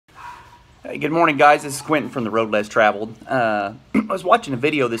Hey, good morning, guys. This is Quentin from the Road Less Traveled. I was watching a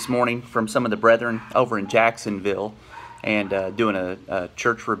video this morning from some of the brethren over in Jacksonville and doing a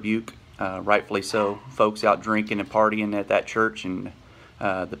church rebuke, rightfully so. Folks out drinking and partying at that church, and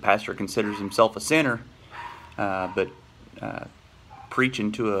the pastor considers himself a sinner, but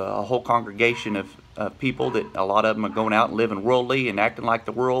preaching to a whole congregation of people that a lot of them are going out and living worldly and acting like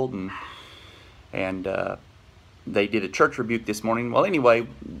the world, and they did a church rebuke this morning. Well, anyway,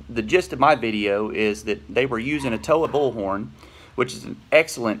 the gist of my video is that they were using a TOA bullhorn, which is an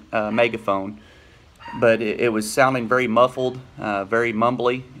excellent megaphone, but it was sounding very muffled, very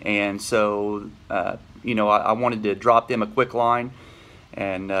mumbly, and so I wanted to drop them a quick line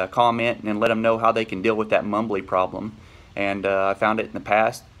and comment and let them know how they can deal with that mumbly problem. And I found it in the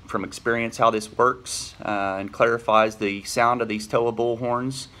past from experience how this works and clarifies the sound of these TOA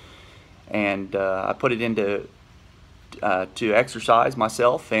bullhorns, and I put it into to exercise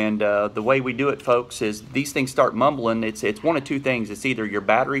myself, and the way we do it, folks, is these things start mumbling. It's one of two things. It's either your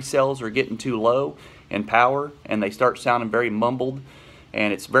battery cells are getting too low in power and they start sounding very mumbled,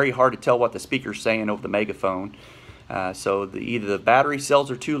 and it's very hard to tell what the speaker's saying over the megaphone. So either the battery cells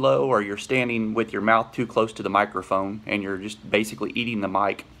are too low, or you're standing with your mouth too close to the microphone and you're just basically eating the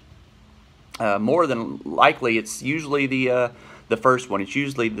mic. More than likely, it's usually the first one. It's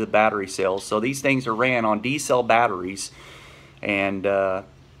usually the battery cells. So these things are ran on D-cell batteries, and of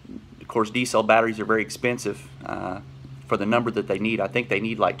course D-cell batteries are very expensive for the number that they need. I think they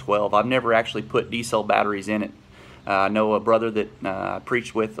need like 12. I've never actually put D-cell batteries in it. I know a brother that I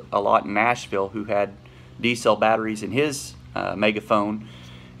preached with a lot in Nashville who had D-cell batteries in his megaphone,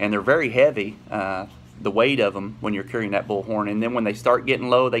 and they're very heavy, the weight of them when you're carrying that bullhorn, and then when they start getting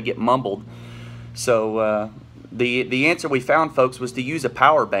low they get mumbled. So the answer we found, folks, was to use a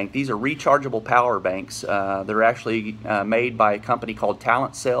power bank. These are rechargeable power banks. They're actually made by a company called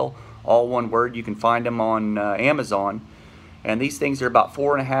Talentcell, all one word. You can find them on Amazon, and these things are about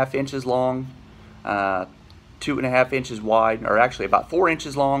 4.5 inches long, 2.5 inches wide, or actually about 4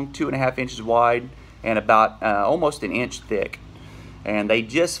 inches long, 2.5 inches wide, and about almost an inch thick. And they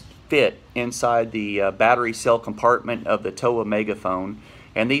just fit inside the battery cell compartment of the TOA megaphone.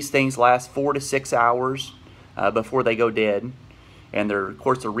 And these things last 4 to 6 hours before they go dead, and they're, of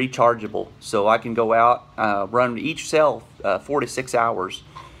course, they're rechargeable. So I can go out, run each cell 4 to 6 hours,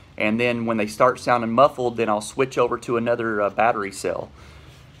 and then when they start sounding muffled, then I'll switch over to another battery cell.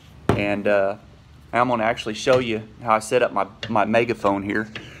 And I'm going to actually show you how I set up my megaphone here.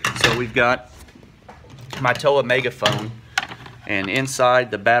 So we've got my TOA megaphone, and inside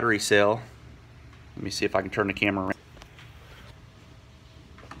the battery cell, let me see if I can turn the camera around.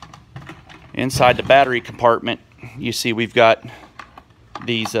 Inside the battery compartment, you see we've got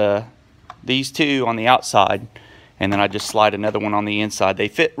these two on the outside, and then I just slide another one on the inside. They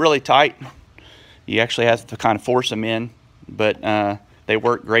fit really tight. You actually have to kind of force them in, but they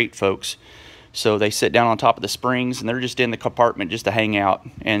work great, folks. So they sit down on top of the springs, and they're just in the compartment just to hang out.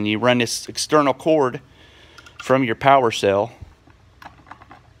 And you run this external cord from your power cell,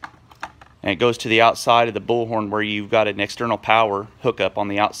 and it goes to the outside of the bullhorn where you've got an external power hookup on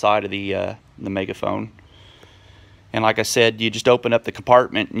the outside of the megaphone. And like I said, you just open up the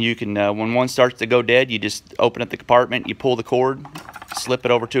compartment, and you can, when one starts to go dead, you just open up the compartment, you pull the cord, slip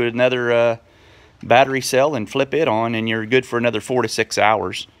it over to another battery cell, and flip it on, and you're good for another 4 to 6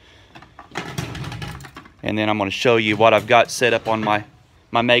 hours. And then I'm going to show you what I've got set up on my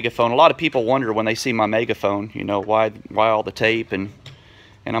megaphone. A lot of people wonder when they see my megaphone, you know, why all the tape, and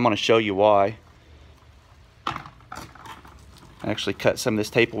I'm going to show you why. I actually cut some of this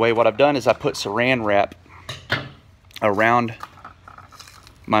tape away. What I've done is I put saran wrap around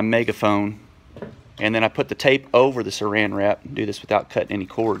my megaphone, and then I put the tape over the saran wrap. Do this without cutting any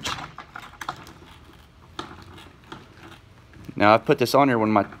cords. Now I put this on here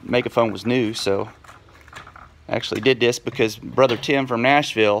when my megaphone was new, so I actually did this because Brother Tim from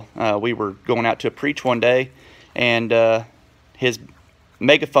Nashville, we were going out to a preach one day, and his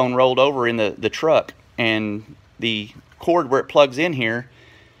megaphone rolled over in the truck, and the cord where it plugs in here,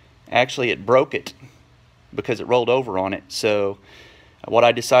 actually it broke it because it rolled over on it. So what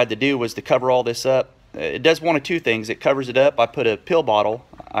I decided to do was to cover all this up. It does one of two things. It covers it up. I put a pill bottle,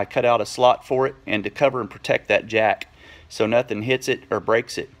 I cut out a slot for it, and to cover and protect that jack so nothing hits it or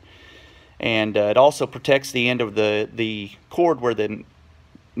breaks it. And it also protects the end of the cord where the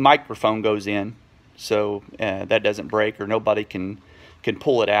microphone goes in, so that doesn't break, or nobody can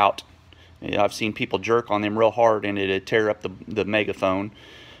pull it out. You know, I've seen people jerk on them real hard and it'd tear up the megaphone.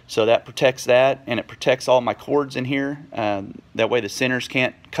 So that protects that, and it protects all my cords in here. That way the sinners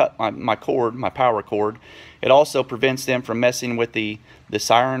can't cut my cord, my power cord. It also prevents them from messing with the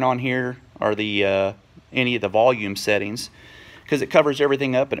siren on here, or the any of the volume settings, because it covers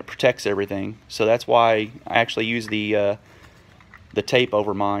everything up and it protects everything. So that's why I actually use the tape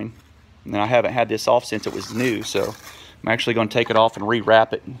over mine. And I haven't had this off since it was new, so I'm actually going to take it off and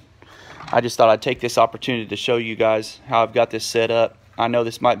rewrap it. I just thought I'd take this opportunity to show you guys how I've got this set up. I know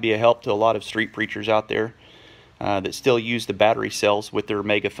this might be a help to a lot of street preachers out there that still use the battery cells with their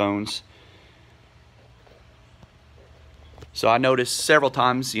megaphones. So I noticed several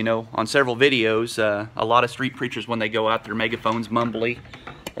times, you know, on several videos, a lot of street preachers, when they go out, their megaphones mumbly,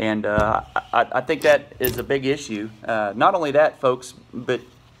 and I think that is a big issue. Not only that, folks, but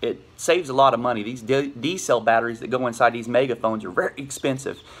it saves a lot of money. These D-cell batteries that go inside these megaphones are very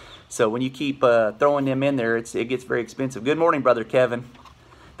expensive. So when you keep throwing them in there, it gets very expensive. Good morning, Brother Kevin.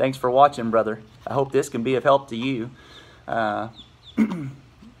 Thanks for watching, brother. I hope this can be of help to you.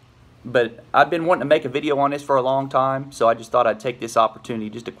 But I've been wanting to make a video on this for a long time, so I just thought I'd take this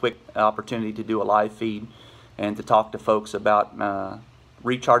opportunity, just a quick opportunity, to do a live feed and to talk to folks about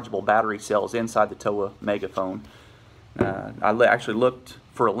rechargeable battery cells inside the TOA Megaphone. I actually looked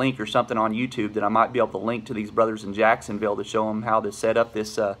for a link or something on YouTube that I might be able to link to these brothers in Jacksonville to show them how to set up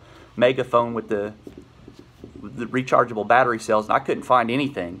this Megaphone with the rechargeable battery cells, and I couldn't find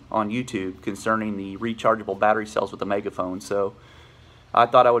anything on YouTube concerning the rechargeable battery cells with the Megaphone. So I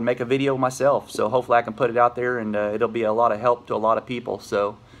thought I would make a video myself, so hopefully I can put it out there, and it'll be a lot of help to a lot of people.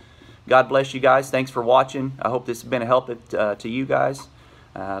 So God bless you guys. Thanks for watching. I hope this has been a help to you guys.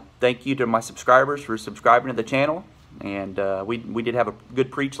 Thank you to my subscribers for subscribing to the channel. And we did have a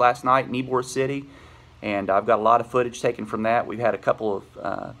good preach last night in Ybor City, and I've got a lot of footage taken from that. We've had a couple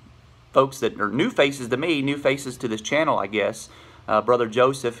of folks that are new faces to me, new faces to this channel, I guess. Brother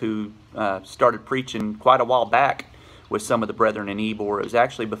Joseph, who started preaching quite a while back with some of the brethren in Ybor. It was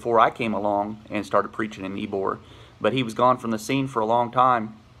actually before I came along and started preaching in Ybor, but he was gone from the scene for a long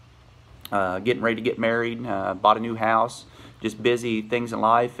time, getting ready to get married, bought a new house, just busy things in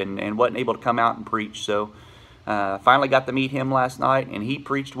life, and wasn't able to come out and preach. So finally got to meet him last night, and he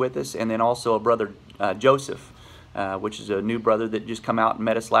preached with us. And then also a brother Joseph, which is a new brother that just come out and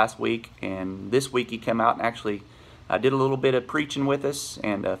met us last week, and this week he came out and actually did a little bit of preaching with us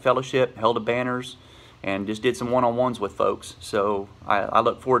and fellowship, held the banners, and just did some one-on-ones with folks. So I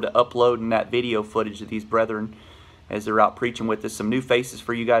look forward to uploading that video footage of these brethren as they're out preaching with us. Some new faces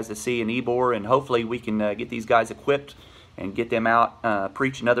for you guys to see in Ybor, and hopefully we can get these guys equipped and get them out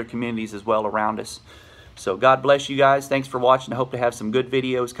preaching other communities as well around us. So God bless you guys. Thanks for watching. I hope to have some good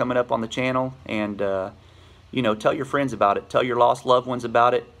videos coming up on the channel, and you know, tell your friends about it. Tell your lost loved ones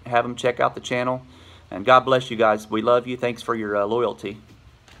about it. Have them check out the channel. And God bless you guys. We love you. Thanks for your loyalty.